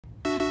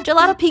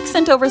Gelato Pique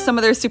sent over some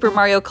of their Super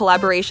Mario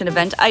collaboration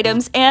event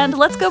items, and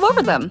let's go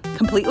over them,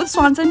 complete with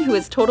Swanson, who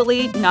is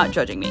totally not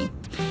judging me.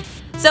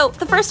 So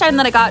the first item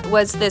that I got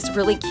was this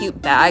really cute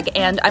bag,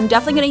 and I'm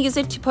definitely going to use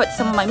it to put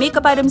some of my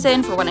makeup items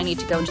in for when I need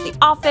to go into the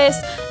office.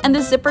 And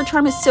the zipper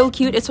charm is so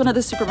cute. It's one of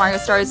the Super Mario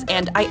stars,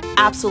 and I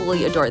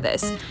absolutely adore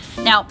this.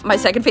 Now, my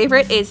second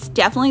favorite is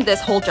definitely this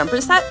whole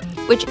jumper set,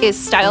 which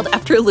is styled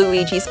after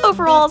Luigi's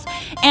overalls,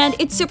 and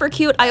it's super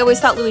cute. I always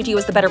thought Luigi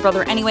was the better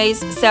brother anyways,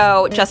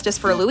 so justice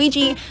for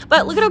Luigi.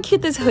 But look at how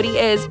cute this hoodie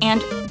is,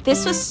 and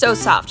this was so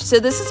soft. So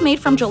this is made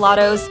from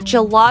Gelato's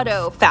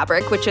Gelato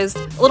fabric, which is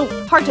a little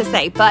hard to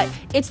say, but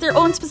it's their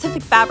own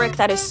specific fabric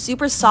that is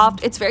super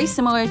soft. It's very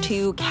similar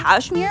to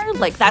cashmere,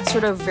 like that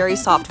sort of very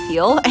soft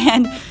feel.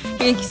 And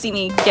here you can see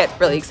me get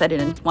really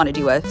excited and want to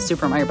do a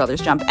Super Mario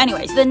Brothers jump.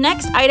 Anyways, the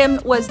next item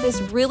was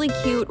this really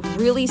cute,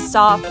 really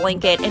soft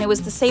blanket, and it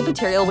was the same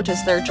material, which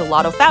is their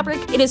Gelato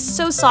fabric. It is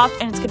so soft,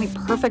 and it's gonna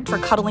be perfect for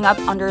cuddling up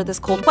under this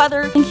cold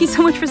weather. Thank you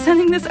so much for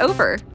sending this over.